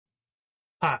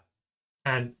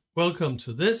And welcome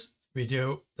to this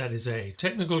video that is a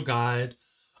technical guide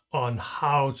on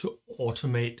how to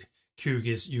automate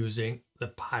QGIS using the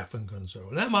Python console.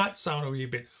 And that might sound a wee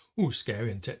bit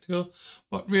scary and technical,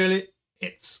 but really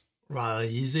it's rather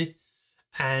easy.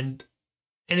 And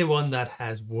anyone that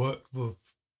has worked with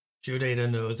geodata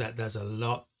knows that there's a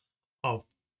lot of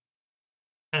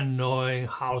annoying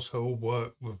household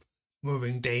work with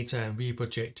moving data and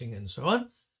reprojecting and so on.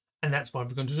 And that's what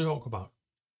we're going to talk about.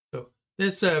 So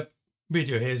this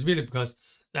video here is really because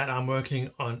that I'm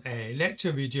working on a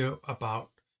lecture video about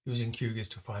using QGIS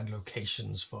to find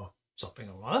locations for something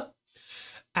or other.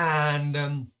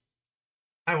 And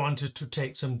I wanted to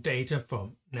take some data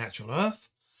from natural Earth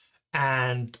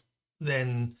and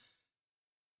then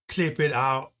clip it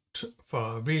out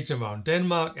for a region around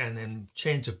Denmark and then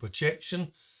change the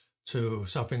projection to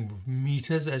something with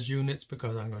meters as units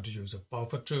because I'm going to use a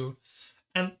buffer tool.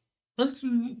 And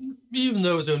even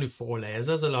though it's only 4 layers,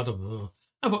 there's a lot of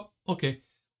I thought, okay,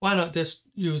 why not just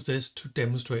use this to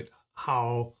demonstrate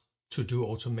how to do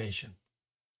automation.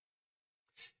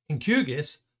 In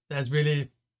QGIS, there's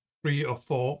really 3 or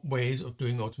 4 ways of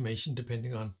doing automation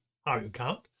depending on how you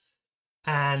count.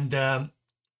 And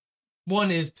one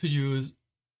is to use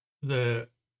the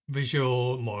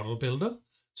visual model builder.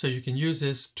 So you can use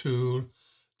this tool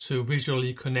to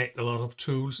visually connect a lot of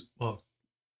tools or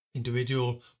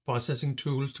individual processing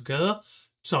tools together,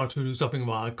 so to do something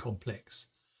rather complex.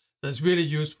 So it's really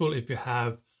useful if you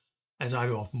have, as I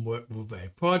do often work with a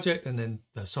project, and then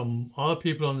there's some other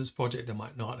people on this project that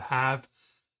might not have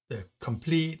the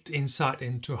complete insight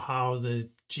into how the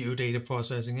geodata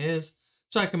processing is.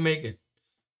 So I can make a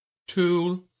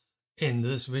tool in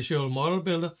this visual model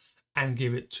builder and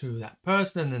give it to that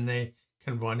person, and then they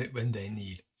can run it when they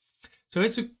need. So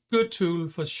it's a good tool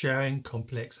for sharing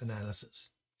complex analysis.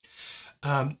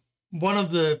 One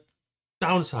of the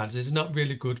downsides is it's not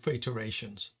really good for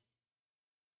iterations.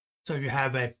 So if you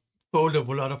have a folder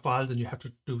with a lot of files and you have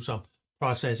to do some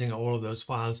processing of all of those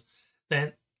files,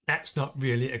 then that's not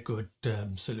really a good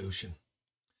solution.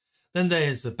 Then there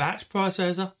is the batch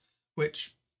processor,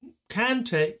 which can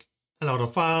take a lot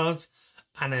of files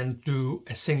and then do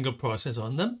a single process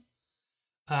on them.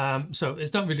 So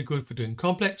it's not really good for doing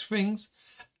complex things,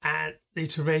 and the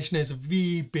iteration is a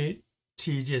wee bit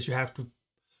tedious. You have to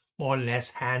more or less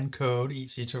hand code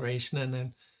each iteration, and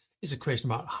then it's a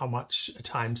question about how much a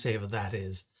time saver that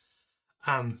is.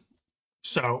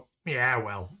 So yeah,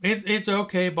 well, it's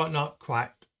okay, but not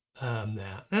quite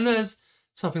there. And there's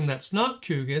something that's not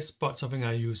QGIS, but something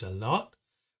I use a lot,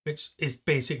 which is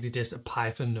basically just a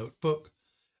Python notebook.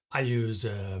 I use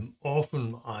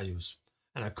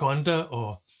Anaconda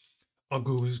or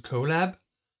Google's Colab.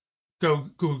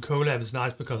 Google Colab is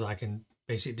nice because I can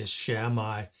basically just share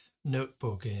my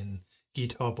notebook in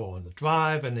GitHub or on the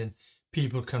drive, and then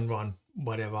people can run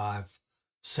whatever I've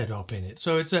set up in it.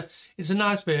 So it's a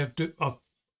nice way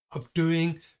of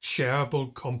doing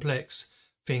shareable complex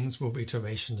things with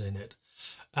iterations in it.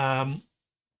 And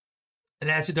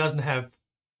as it doesn't have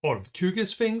all of the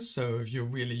QGIS things, so if you're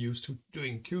really used to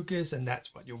doing QGIS and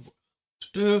that's what you want to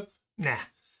do, nah.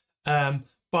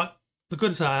 But the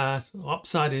good side,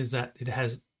 upside is that it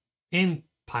has, in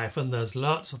Python, there's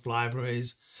lots of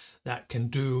libraries that can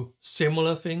do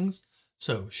similar things.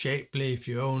 So Shapely,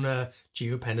 Fiona,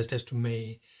 GeoPandas, just to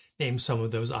name some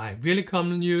of those I really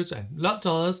commonly use, and lots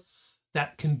of others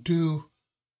that can do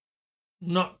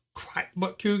not quite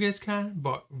what QGIS can,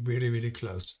 but really, really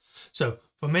close. So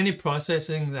for many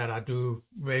processing that I do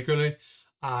regularly,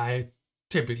 I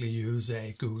typically use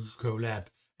a Google Colab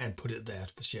and put it there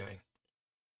for sharing.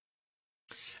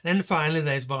 And then finally,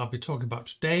 there's what I'll be talking about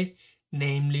today,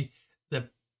 namely the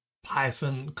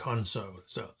Python console.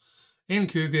 So in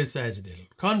QGIS, there's a little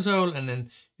console, and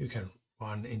then you can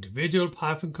run individual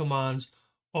Python commands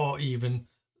or even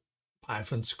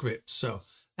Python scripts. So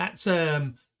that's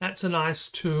a nice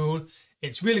tool.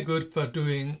 It's really good for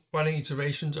running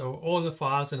iterations over all the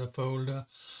files in a folder.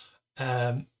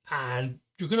 And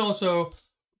you can also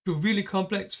do really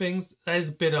complex things. There's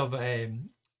a bit of a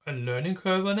learning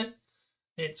curve on it.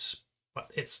 But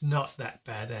it's not that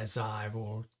bad, as I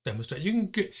will demonstrate. You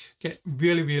can get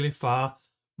really, really far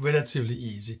relatively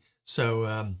easy.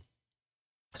 So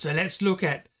so let's look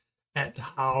at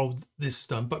how this is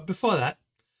done. But before that,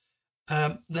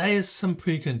 there is some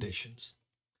preconditions.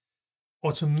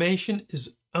 Automation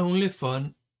is only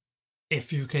fun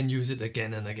if you can use it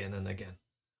again and again and again.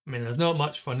 I mean, there's not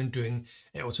much fun in doing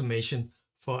an automation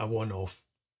for a one-off.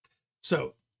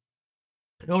 So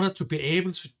in order to be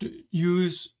able to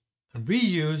use and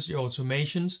reuse your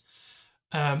automations,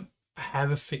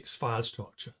 have a fixed file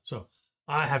structure. So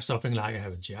I have something like I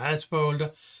have a GIS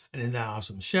folder, and then there are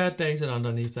some shared data, and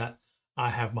underneath that I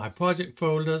have my project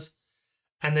folders.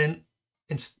 And then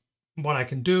what I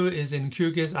can do is in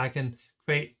QGIS I can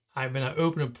create, when I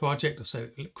open a project or say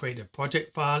create a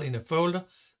project file in a folder,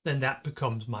 then that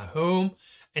becomes my home,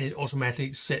 and it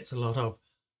automatically sets a lot of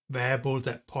variables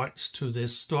that points to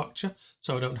this structure,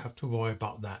 so I don't have to worry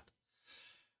about that.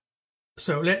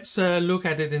 So let's look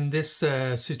at it in this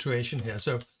situation here.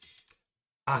 So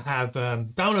I have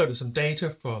downloaded some data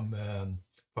from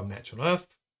Natural Earth,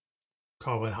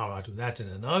 covered how I do that in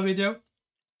another video,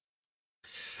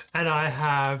 and I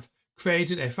have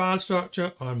created a file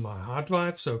structure on my hard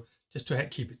drive. So just to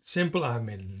keep it simple, I have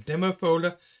made a demo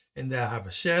folder. In there I have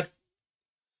a shared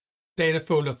data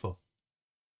folder for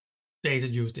data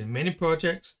used in many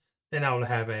projects. Then I will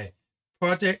have a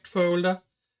project folder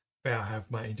where I have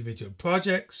my individual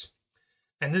projects.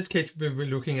 In this case, we'll be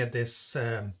looking at this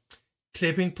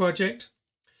clipping project.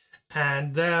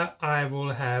 And there I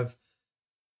will have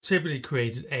typically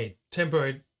created a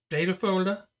temporary data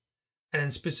folder. And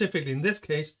then specifically in this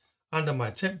case, under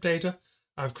my temp data,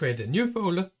 I've created a new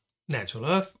folder, Natural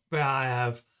Earth, where I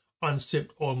have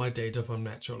unzipped all my data from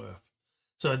Natural Earth.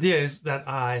 So the idea is that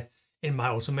I, in my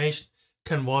automation,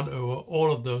 can run over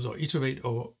all of those or iterate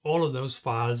over all of those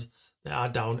files that are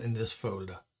down in this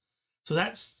folder. So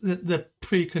that's the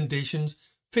preconditions.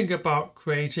 Think about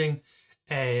creating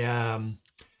a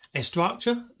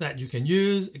structure that you can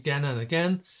use again and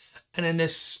again, and then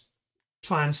just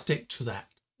try and stick to that.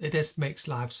 It just makes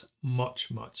lives much,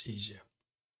 much easier.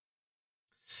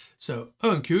 So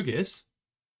on QGIS,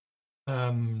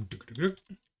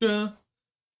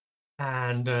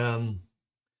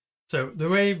 so the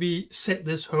way we set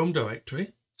this home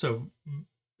directory, so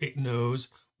it knows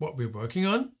what we're working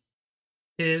on,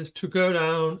 is to go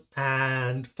down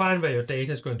and find where your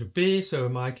data is going to be. So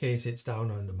in my case, it's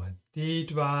down under my D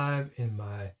drive, in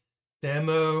my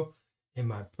demo, in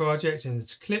my project, in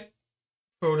this clip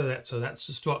folder. So that's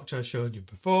the structure I showed you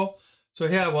before. So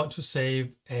here I want to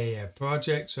save a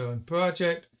project. So in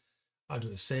project, I'll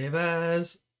do a save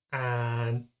as,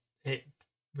 and it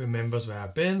remembers where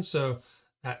I've been. So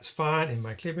that's fine in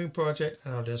my clipping project,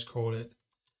 and I'll just call it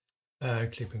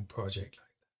clipping project.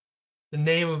 The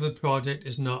name of the project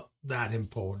is not that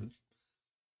important.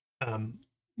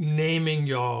 Naming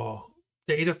your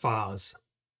data files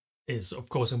is of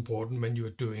course important when you are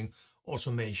doing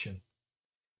automation.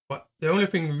 But the only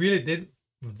thing we really did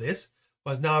with this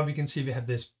was now we can see we have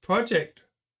this project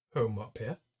home up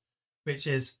here, which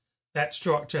is that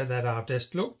structure that I've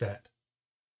just looked at.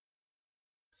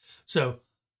 So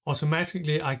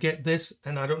automatically I get this,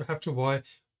 and I don't have to worry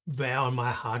where on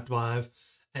my hard drive,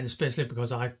 and especially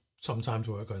because I sometimes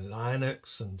work on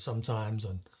Linux and sometimes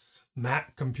on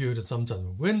Mac computer, sometimes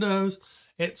on Windows.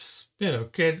 It's,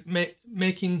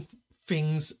 making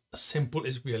things simple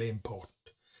is really important.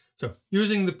 So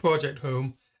using the project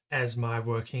home as my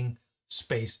working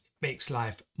space makes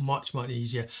life much, much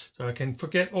easier. So I can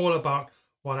forget all about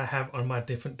what I have on my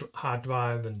different hard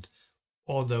drive and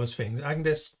all those things. I can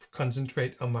just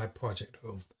concentrate on my project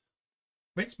home,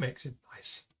 which makes it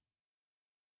nice.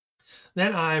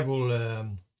 Then I will,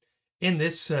 in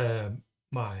this,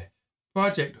 my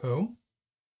project home,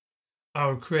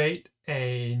 I'll create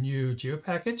a new geo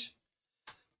package,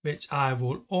 which I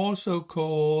will also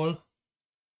call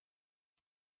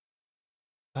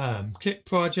clip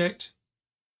project.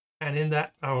 And in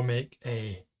that, I will make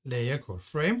a layer called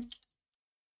frame.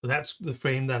 So that's the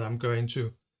frame that I'm going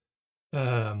to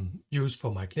use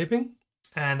for my clipping.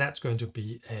 And that's going to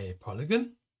be a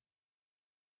polygon.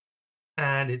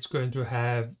 And it's going to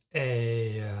have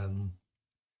a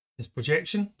this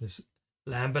projection, this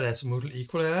lambda azimuthal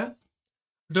equal area.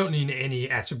 I don't need any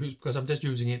attributes because I'm just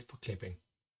using it for clipping.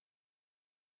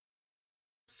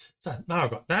 So now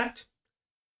I've got that.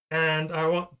 And I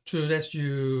want to let's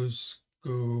use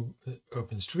Google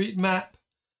OpenStreetMap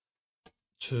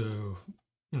to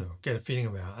get a feeling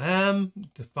of where I am,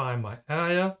 define my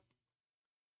area,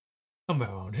 somewhere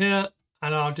around here,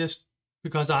 and I'll just,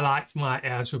 because I like my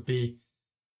area to be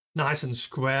nice and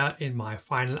square in my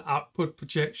final output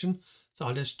projection, so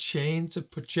I'll just change the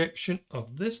projection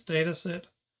of this data set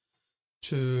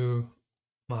to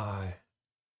my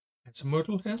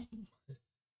azimuthal here,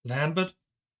 Lambert.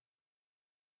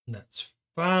 That's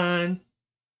fine.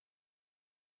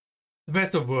 The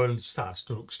rest of the world starts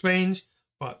to look strange,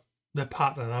 but the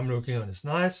part that I'm looking on is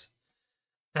nice.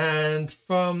 And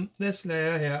from this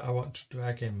layer here, I want to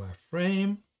drag in my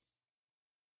frame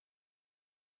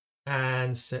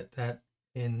and set that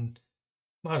in.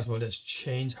 Might as well just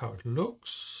change how it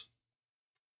looks.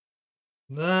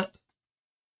 That.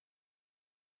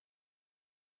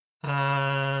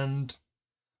 and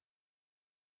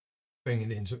bring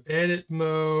it into edit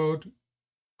mode,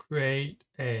 create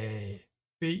a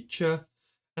feature,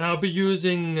 and I'll be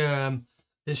using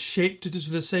this shape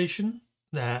digitalization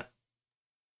that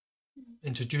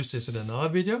introduced this in another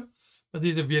video, but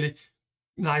these are really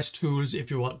nice tools if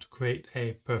you want to create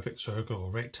a perfect circle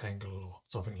or rectangle or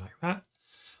something like that.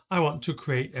 I want to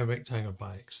create a rectangle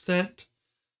by extent,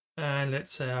 and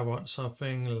let's say I want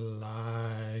something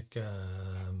like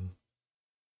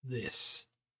this.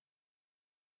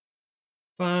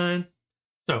 Fine.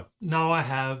 So now I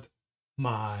have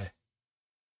my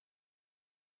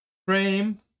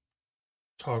frame,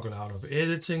 toggle out of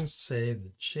editing, save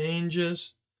the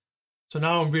changes. So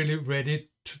now I'm really ready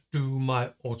to do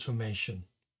my automation.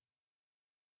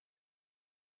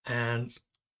 And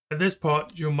at this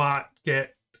point, you might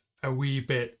get a wee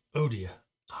bit, oh dear,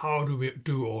 how do we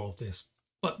do all of this?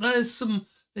 But there's some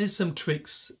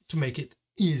tricks to make it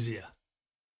easier.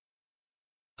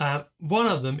 One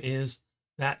of them is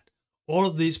that all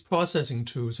of these processing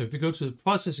tools, so if you go to the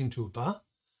processing toolbar,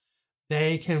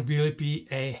 they can really be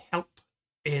a help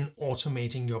in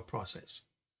automating your process.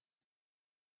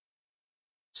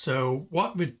 So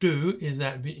what we do is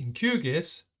that we in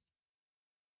QGIS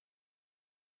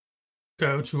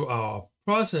go to our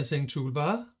processing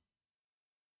toolbar,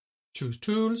 choose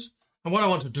tools, and what I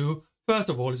want to do first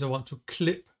of all is I want to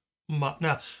clip my,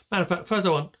 now matter of fact, first I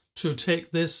want to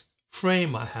take this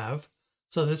frame I have,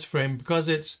 so this frame, because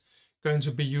it's going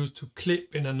to be used to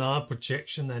clip in another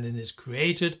projection and it is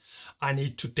created, I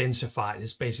need to densify it.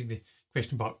 It's basically a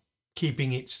question about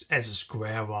keeping it as a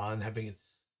square rather than having it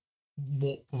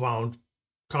walk around,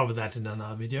 cover that in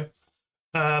another video.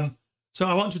 So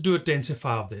I want to do a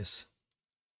densify of this.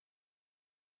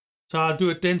 So I'll do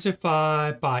a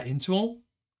densify by interval.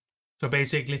 So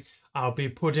basically I'll be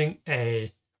putting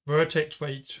a vertex for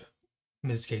each, in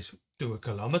this case, do a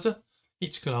kilometer.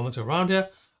 Each kilometer around here,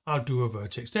 I'll do a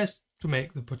vertex test to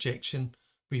make the projection,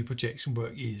 reprojection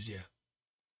work easier.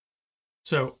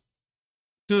 So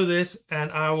do this,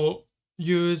 and I won't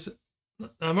use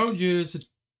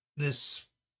this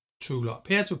tool up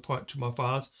here to point to my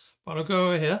files, but I'll go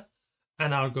over here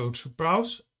and I'll go to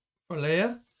browse for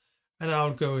layer, and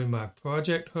I'll go in my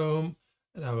project home,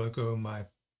 and I will go and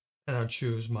I'll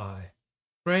choose my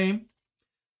frame,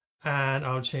 and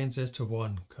I'll change this to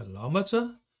 1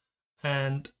 kilometer,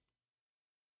 and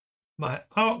my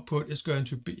output is going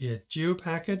to be a geo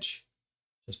package,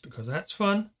 just because that's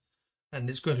fun, and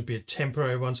it's going to be a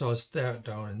temporary one, so I'll stare it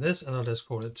down in this, and I'll just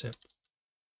call it temp.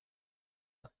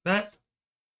 Like that.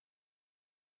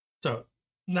 So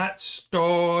that's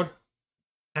stored,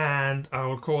 and I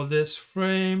will call this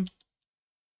frame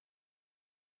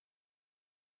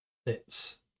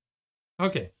this.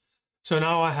 Okay, so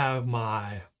now I have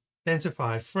my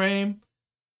densified frame,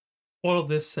 all of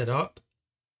this set up,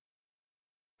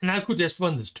 and I could just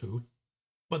run this tool,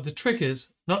 but the trick is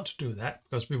not to do that,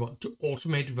 because we want to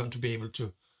automate, we want to be able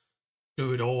to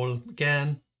do it all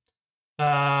again.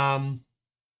 So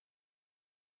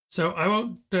I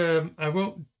won't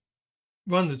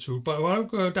run the tool, but I'll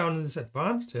go down in this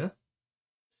advanced here.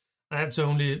 That's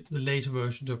only the later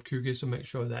versions of QGIS, so make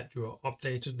sure that you are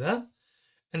updated there.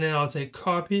 And then I'll say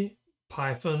copy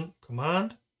Python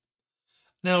command.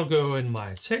 Then I'll go in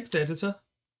my text editor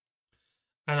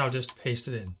and I'll just paste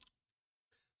it in.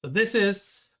 So this is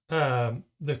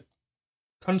the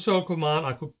console command.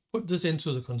 I could put this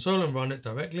into the console and run it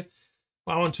directly,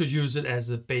 but I want to use it as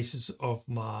the basis of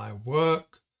my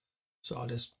work. So I'll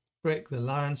just break the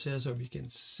lines here so we can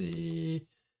see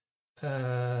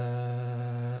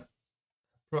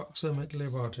approximately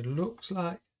what it looks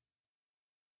like.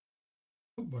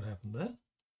 What happened there?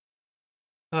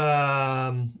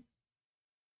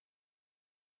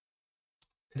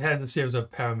 It has a series of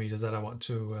parameters that I want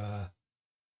to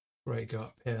break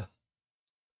up here.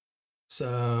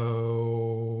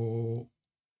 So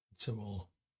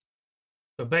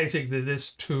basically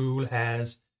this tool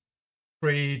has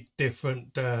 3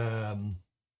 different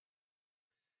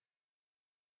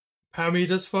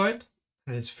parameters for it,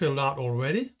 and it's filled out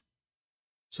already.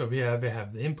 So we have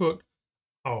the input,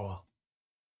 our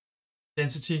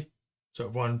density, so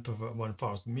 1 per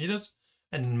 1,000 meters,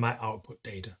 and my output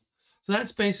data. So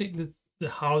that's basically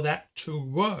how that tool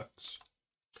works.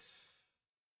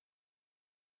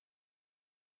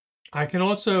 I can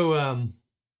also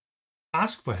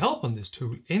ask for help on this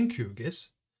tool in QGIS.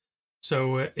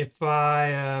 So if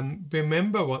I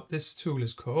remember what this tool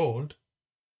is called,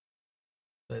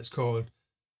 that's called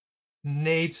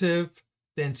native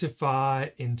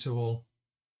Densify interval.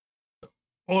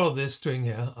 All of this string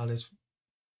here,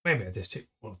 maybe I just take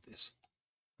all of this.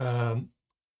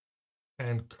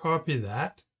 and copy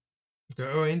that,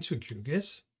 go into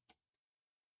QGIS,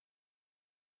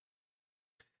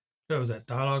 close that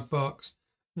dialog box.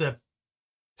 The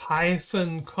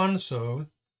Python console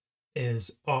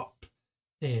is up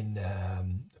in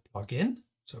the plugin,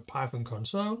 so Python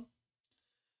console,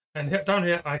 and down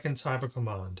here I can type a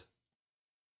command.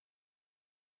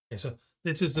 Okay, so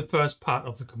this is the first part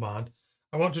of the command.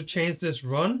 I want to change this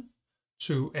run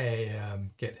to a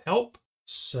get help,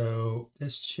 so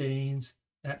let's change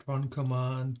that run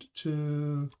command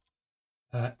to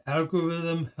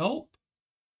algorithm help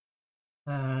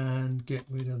and get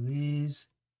rid of these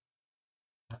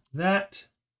like that.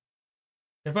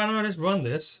 If I now just run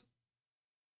this,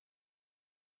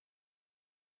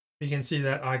 you can see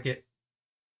that I get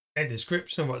a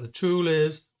description of what the tool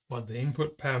is, what the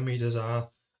input parameters are,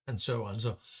 and so on.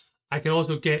 So I can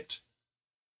also get,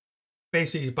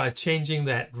 basically by changing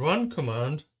that run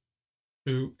command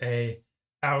to a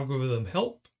algorithm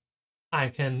help, I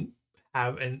can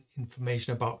have an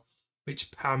information about which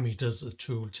parameters the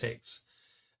tool takes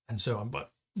and so on.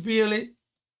 But really,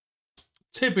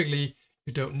 typically,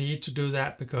 you don't need to do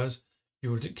that because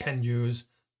you can use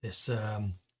this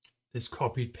this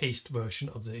copied paste version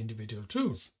of the individual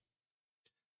tool.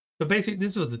 So basically,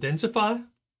 this was the Densify.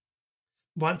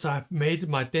 Once I've made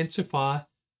my Densify,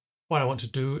 what I want to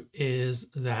do is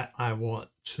that I want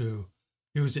to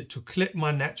use it to clip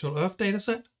my natural Earth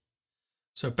dataset.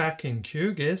 So back in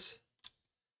QGIS,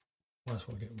 once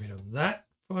we'll get rid of that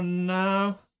for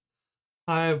now,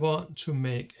 I want to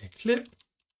make a clip.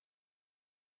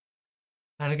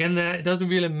 And again, there it doesn't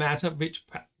really matter which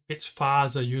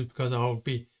files are used because I'll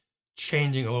be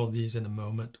changing all of these in a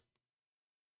moment.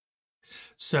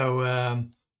 So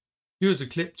use the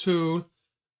clip tool.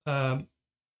 I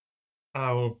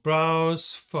will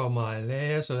browse for my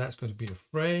layer, so that's going to be a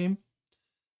frame,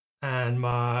 and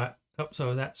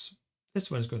so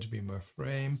this one is going to be my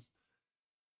frame,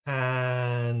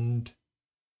 and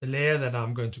the layer that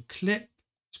I'm going to clip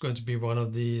is going to be one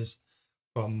of these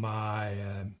from my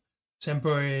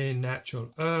temporary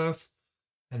natural Earth,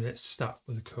 and let's start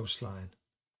with the coastline.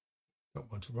 Don't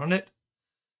want to run it.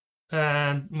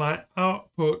 And my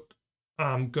output,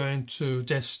 I'm going to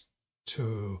just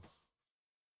to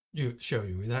show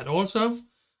you that also.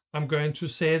 I'm going to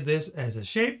save this as a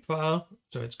shapefile.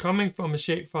 So it's coming from a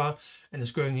shapefile and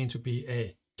it's going to be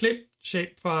a clip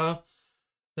shapefile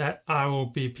that I will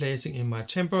be placing in my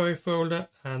temporary folder,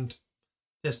 and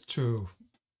just for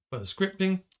the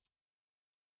scripting,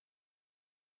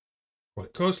 call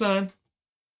it coastline.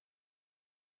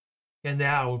 And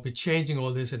there I will be changing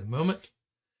all this in a moment.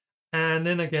 And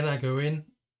then again, I go in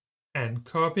and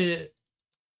copy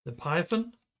the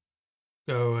Python,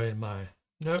 go in my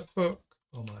notebook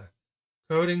or my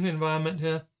coding environment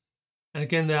here. And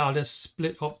again, there I'll just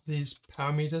split up these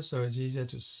parameters so it's easier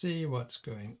to see what's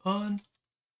going on.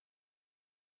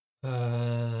 And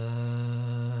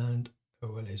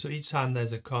overlay. So each time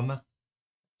there's a comma,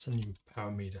 it's a new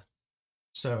parameter.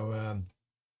 So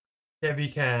here we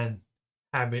can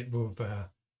have it with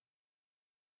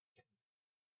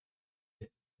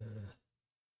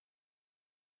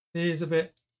these a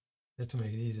bit just to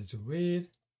make it easier to read.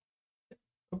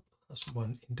 Oh, that's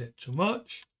one indent too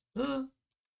much. So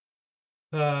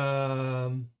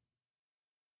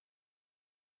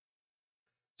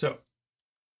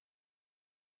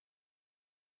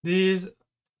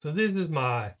this is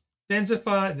my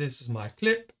Densify, this is my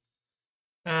clip,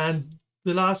 and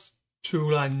the last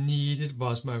tool I needed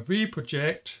was my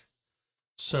reproject.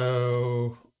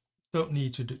 So don't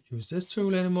need to use this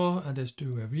tool anymore. I just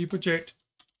do a reproject.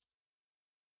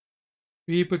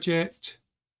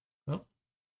 Oh.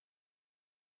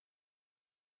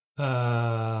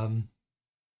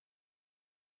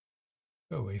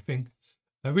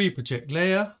 A reproject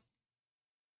layer,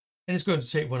 and it's going to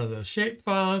take one of those shape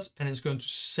files and it's going to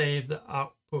save the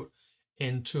output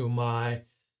into my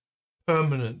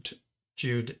permanent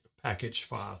Jude package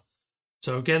file.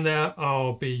 So again, there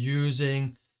I'll be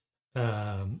using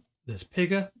this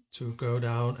picker to go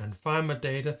down and find my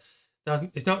data.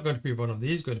 It's not going to be one of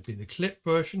these, it's going to be the clip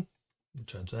version. We'll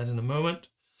turn to that in a moment.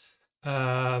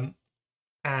 And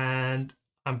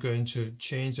I'm going to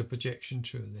change the projection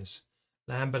to this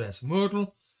Lambert as a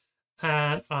modal.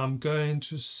 And I'm going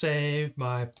to save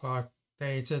my part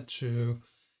data to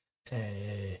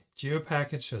a geo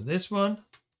package, so this one.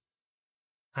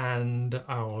 And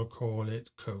I will call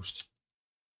it coastline.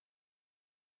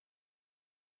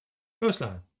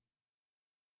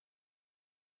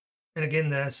 And again,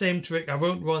 the same trick. I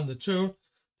won't run the tool.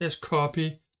 Just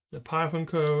copy the Python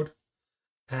code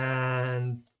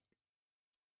and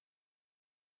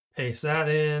paste that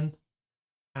in.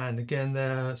 And again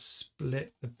there,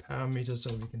 split the parameters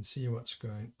so we can see what's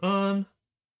going on.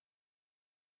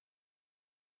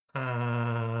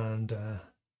 And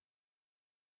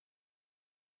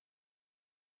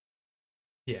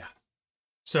yeah,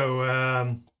 so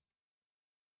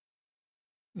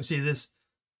you see this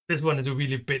one is a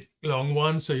really big long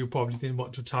one, so you probably didn't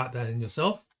want to type that in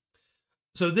yourself.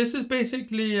 So this is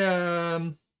basically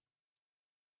how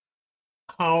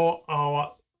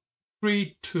our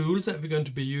three tools that we're going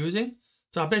to be using.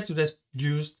 So I basically just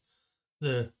used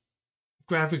the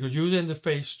graphical user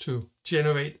interface to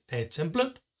generate a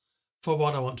template for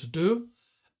what I want to do,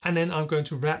 and then I'm going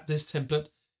to wrap this template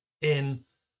in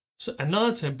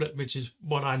another template, which is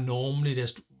what I normally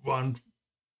just run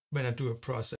when I do a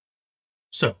process.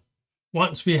 So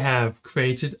once we have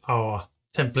created our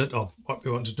template of what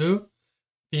we want to do,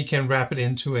 we can wrap it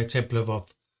into a template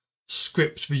of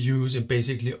scripts we use in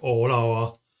basically all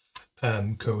our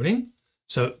coding.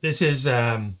 So this is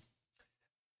a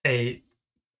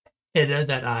header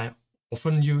that I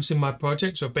often use in my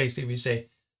project. So basically we say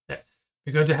that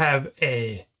we're going to have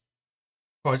a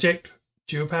project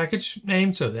geopackage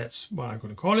name. So that's what I'm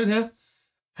going to call it here.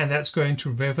 And that's going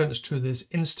to reference to this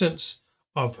instance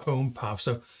of home path.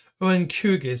 So in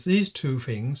QGIS, these two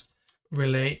things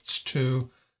relates to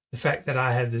the fact that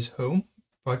I have this home,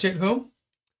 project home.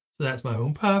 So that's my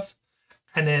home path.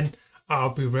 And then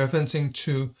I'll be referencing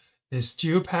to this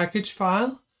geopackage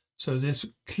file. So this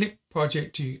clip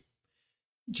project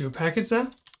geopackage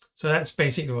there. So that's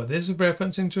basically what this is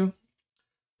referencing to.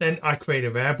 Then I create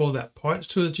a variable that points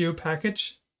to the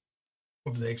geopackage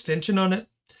with the extension on it.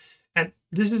 And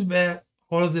this is where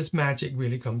all of this magic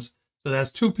really comes. So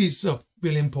there's two pieces of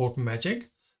really important magic.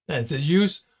 There's the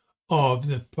use of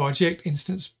the project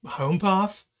instance home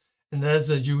path, and there's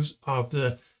the use of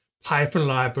the Python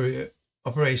library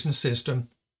operation system.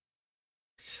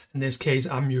 In this case,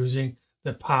 I'm using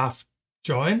the path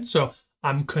join. So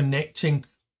I'm connecting,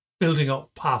 building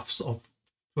up paths to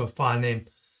a file name.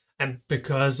 And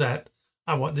because that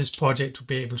I want this project to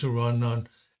be able to run on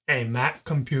a Mac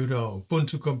computer, or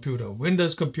Ubuntu computer, or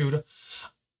Windows computer,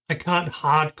 I can't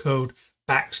hard code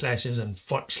backslashes and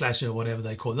front slashes or whatever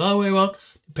they call the other way around,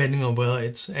 depending on whether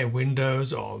it's a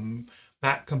Windows or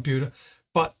Mac computer.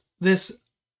 But this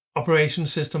operation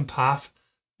system path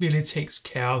really takes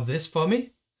care of this for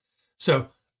me. So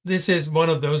this is one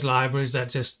of those libraries that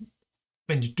just,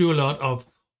 when you do a lot of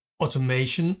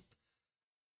automation,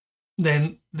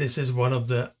 then this is one of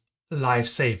the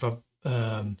lifesaver.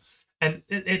 And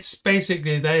it's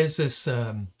basically, there's this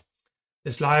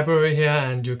this library here,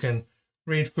 and you can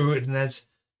read through it, and it's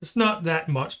not that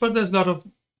much, but there's a lot of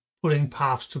putting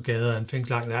paths together and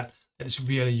things like that that is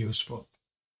really useful.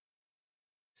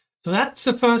 So that's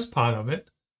the first part of it.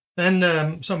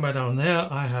 Then somewhere down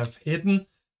there I have hidden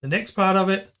the next part of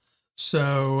it.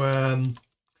 So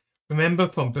remember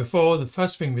from before, the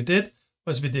first thing we did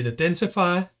was we did a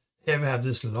Densify. Here we have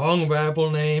this long variable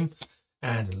name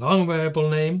and a long variable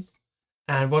name.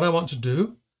 And what I want to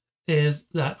do is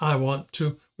that I want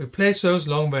to replace those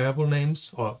long variable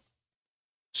names or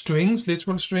strings,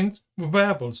 literal strings, with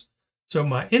variables. So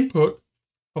my input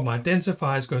for my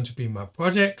Densify is going to be my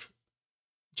project,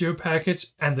 geopackage,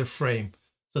 and the frame.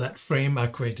 So that frame I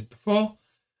created before.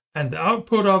 And the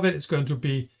output of it is going to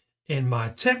be in my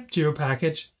temp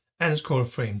geopackage, and it's called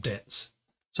frame dense.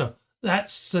 So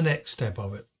that's the next step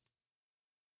of it.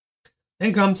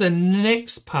 Then comes the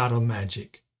next part of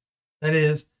magic. That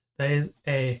is, there is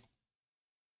a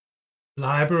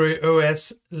library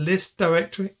OS list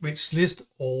directory, which lists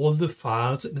all the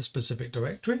files in a specific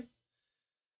directory.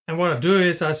 And what I do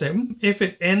is I say, if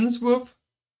it ends with,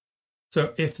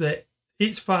 so if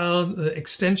each file, the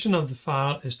extension of the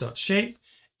file is .shape,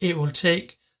 it will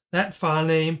take that file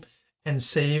name and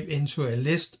save into a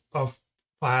list of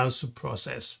files to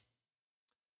process.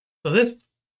 So this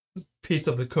piece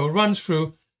of the code runs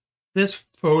through this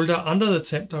folder under the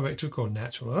temp directory called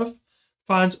Natural Earth,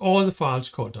 finds all the files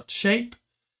called .shape,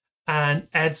 and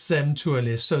adds them to a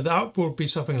list. So the output will be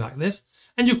something like this.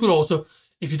 And you could also,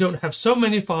 if you don't have so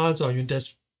many files, or you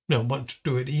just want to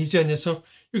do it easier on yourself,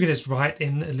 you can just write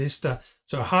in a list, so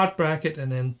a hard bracket,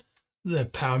 and then the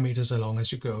parameters along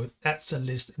as you go. That's a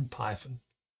list in Python.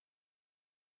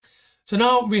 So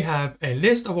now we have a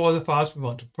list of all the files we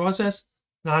want to process.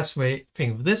 Nice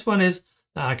thing with this one is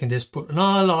that I can just put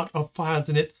another lot of files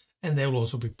in it, and they will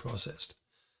also be processed.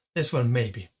 This one may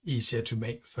be easier to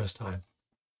make the first time.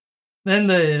 Then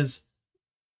there is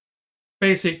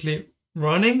basically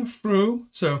running through.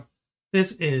 So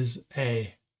this is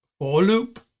a for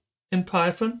loop in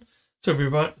Python. So we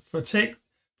run for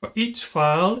each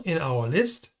file in our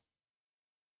list,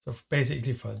 So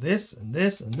basically for this and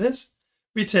this and this,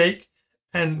 we take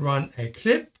and run a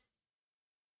clip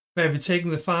where we're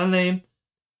taking the file name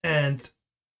and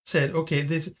said, okay,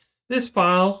 this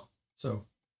file, so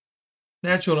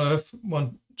natural earth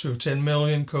 1 to 10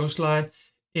 million coastline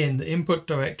in the input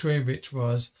directory, which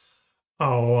was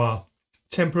our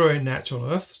temporary natural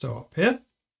earth, so up here.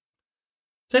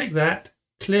 Take that,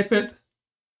 clip it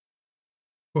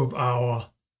with our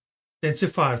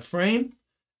densified frame,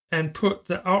 and put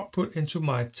the output into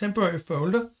my temporary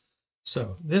folder,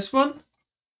 so this one,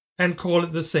 and call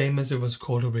it the same as it was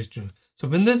called originally. So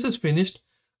when this is finished,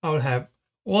 I will have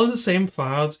all the same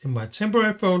files in my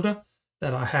temporary folder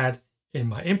that I had in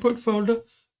my input folder,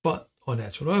 or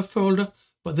natural earth folder,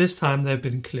 but this time they've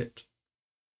been clipped.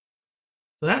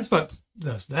 So that's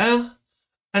that's there.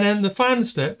 And then the final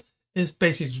step is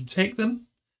basically to take them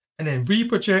and then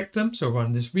reproject them. So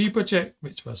run this reproject,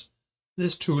 which was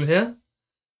this tool here.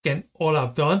 Again, all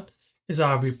I've done is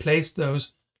I've replaced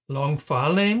those long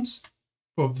file names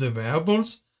with the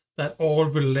variables that all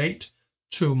relate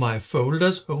to my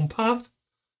folder's home path.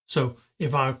 So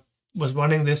if I was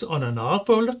running this on another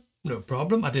folder, no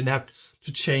problem. I didn't have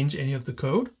to change any of the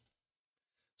code.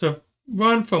 So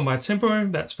run from my temporary,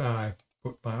 that's where I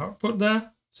put my output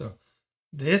there. So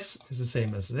this is the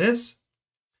same as this.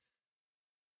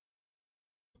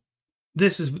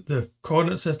 This is the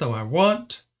coordinate system I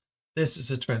want. This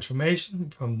is a transformation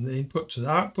from the input to the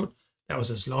output. That was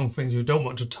this long thing. You don't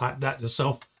want to type that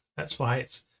yourself. That's why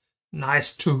it's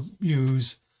nice to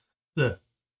use the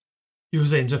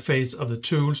user interface of the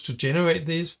tools to generate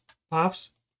these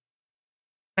paths.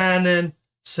 And then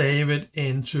save it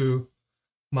into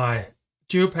my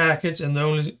geo package. And the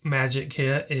only magic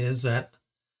here is that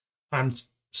I'm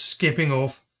skipping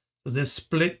off. So this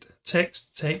split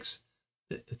text takes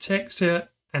the text here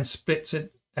and splits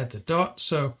it at the dot.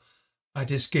 So I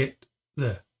just get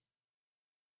the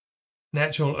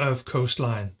natural earth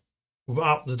coastline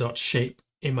without the dot shape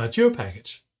in my geo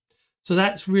package. So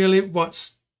that's really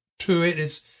what's to it.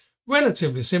 It's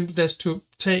relatively simple, just to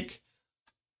take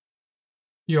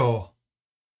your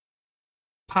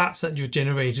parts that you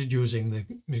generated using the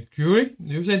Mercury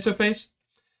user interface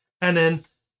and then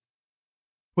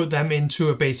put them into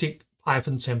a basic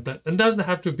Python template. And doesn't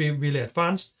have to be really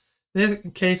advanced. In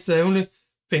this case, the only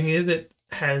thing is it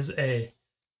has a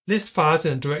list files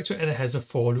in a directory and it has a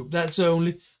for loop. That's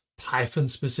only Python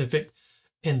specific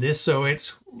in this, so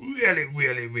it's really,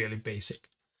 really, really basic.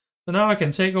 So now I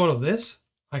can take all of this,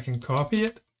 I can copy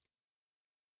it,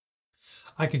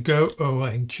 I can go over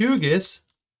in QGIS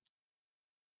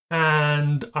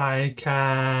and I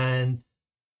can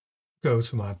go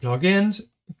to my plugins,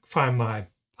 find my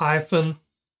Python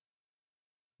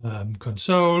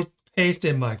console, paste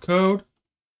in my code,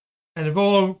 and if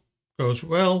all goes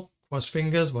well, cross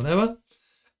fingers, whatever,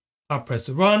 I'll press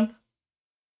the run,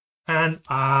 and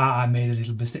I made a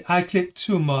little mistake. I clicked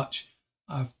too much.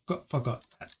 Forgot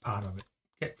that part of it.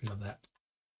 Get rid of that.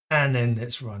 And then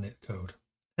let's run it code.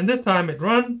 And this time it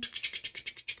runs.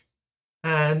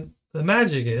 And the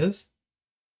magic is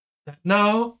that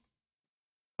now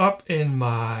up in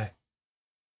my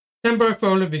temporary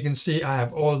folder, we can see I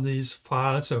have all these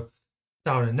files. So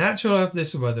down in natural earth,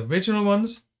 this were the original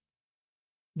ones.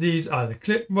 These are the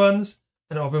clipped ones.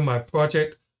 And up in my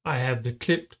project, I have the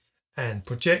clipped and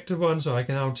projected ones. So I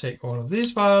can now take all of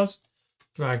these files,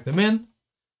 drag them in,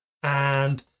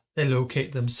 and they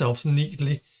locate themselves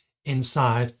neatly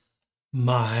inside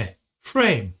my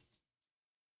frame.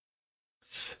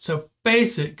 So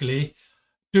basically,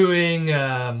 doing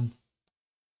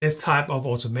this type of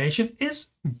automation is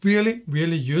really,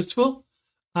 really useful.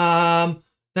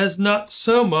 There's not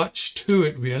so much to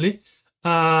it, really.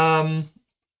 I've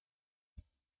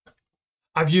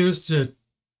used the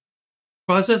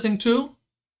processing tool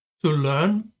to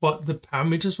learn what the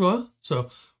parameters were. So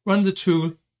run the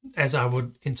tool as I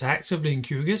would interactively in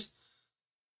QGIS.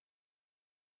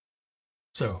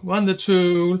 So run the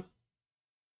tool,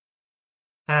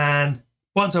 and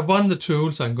once I've run the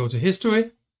tool, so I can go to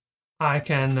history. I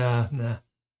can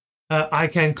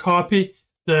copy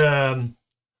the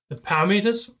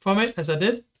parameters from it as I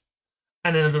did,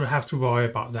 and then I don't have to worry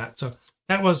about that. So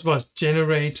that was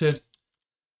generated.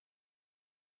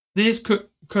 These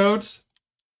codes.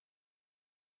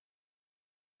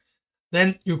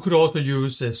 Then you could also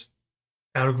use this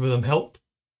algorithm help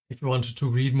if you wanted to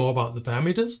read more about the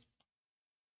parameters.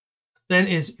 Then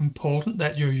it's important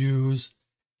that you use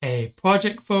a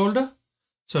project folder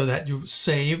so that you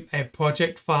save a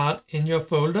project file in your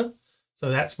folder. So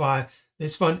that's why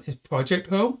this one is project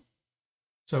home.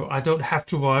 So I don't have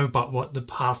to worry about what the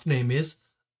path name is.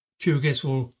 QGIS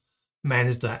will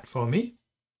manage that for me.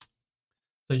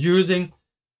 So using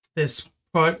this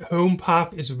home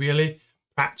path is really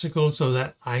practical so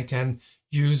that I can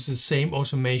use the same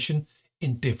automation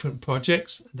in different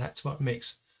projects. That's what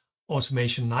makes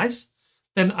automation nice.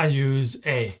 Then I use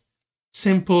a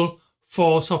simple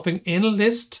for something in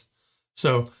list.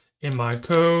 So in my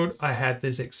code, I had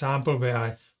this example where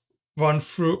I run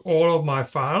through all of my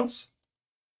files.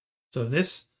 So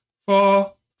this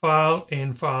for file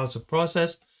in files to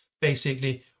process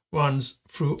basically runs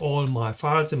through all my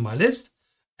files in my list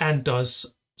and does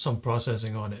some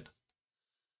processing on it.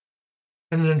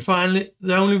 And then finally,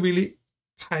 the only really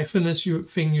Python-ish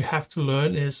thing you have to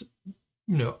learn is,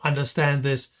 understand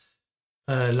this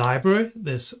library,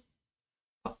 this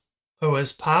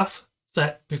OS path,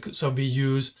 so we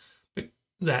use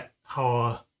that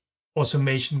our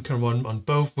automation can run on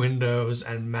both Windows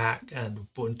and Mac and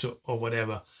Ubuntu or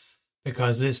whatever,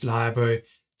 because this library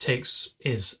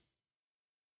is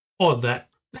all that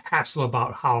hassle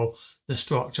about how the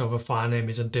structure of a file name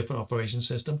is in different operation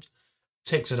systems,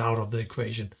 takes it out of the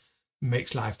equation,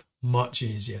 makes life much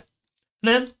easier.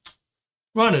 And then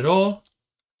run it all,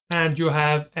 and you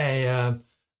have a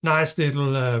nice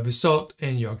little result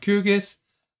in your QGIS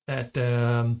that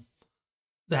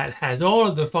has all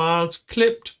of the files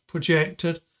clipped,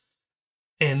 projected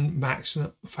in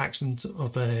fractions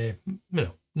of the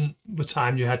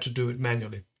time you had to do it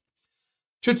manually.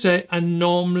 Should say I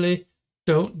normally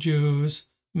don't use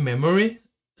memory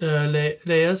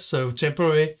layers, so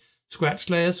temporary scratch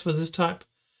layers for this type.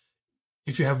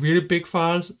 If you have really big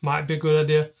files, it might be a good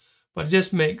idea, but it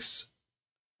just makes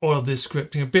all of this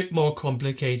scripting a bit more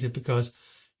complicated because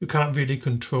you can't really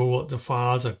control what the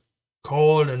files are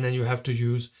called, and then you have to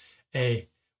use a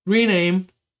rename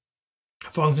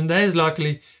function. There is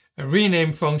luckily a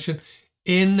rename function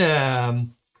in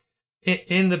the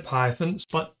Python,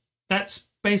 but that's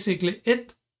basically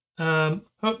it.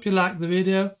 Hope you liked the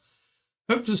video.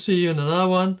 Hope to see you in another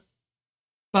one.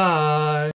 Bye.